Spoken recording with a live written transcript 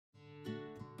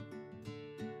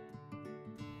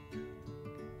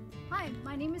Hi,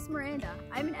 my name is Miranda.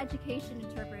 I'm an education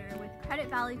interpreter with Credit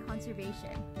Valley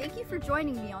Conservation. Thank you for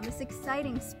joining me on this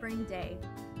exciting spring day.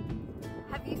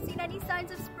 Have you seen any signs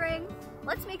of spring?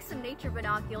 Let's make some nature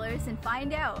binoculars and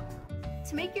find out.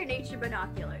 To make your nature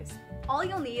binoculars, all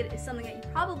you'll need is something that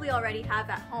you probably already have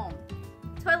at home.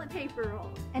 Toilet paper roll.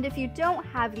 And if you don't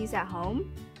have these at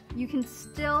home, you can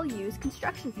still use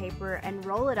construction paper and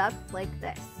roll it up like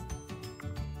this.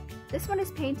 This one is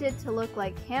painted to look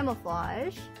like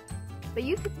camouflage, but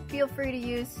you could feel free to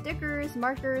use stickers,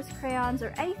 markers, crayons,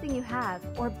 or anything you have,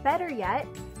 or better yet,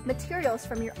 materials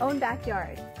from your own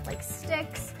backyard, like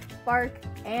sticks, bark,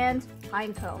 and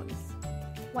pine cones.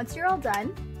 Once you're all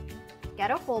done,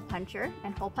 get a hole puncher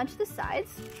and hole punch the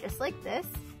sides, just like this.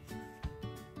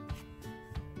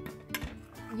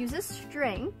 Use a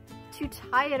string to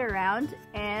tie it around,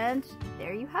 and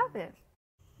there you have it.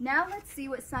 Now let's see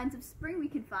what signs of spring we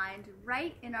can find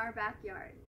right in our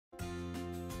backyard.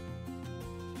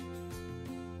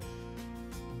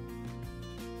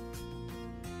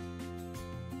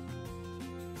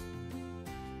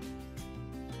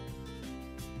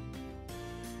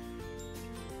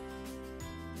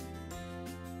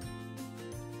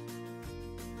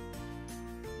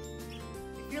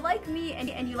 If you're like me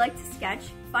and you like to sketch,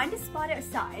 find a spot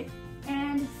outside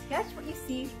and sketch what you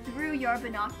see through your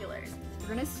binoculars. We're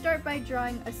going to start by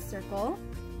drawing a circle,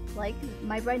 like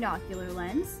my binocular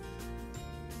lens,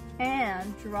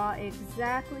 and draw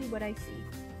exactly what I see.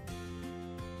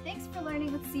 Thanks for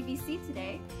learning with CVC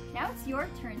today. Now it's your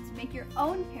turn to make your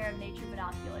own pair of nature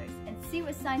binoculars and see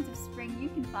what signs of spring you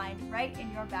can find right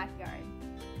in your backyard.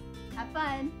 Have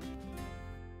fun!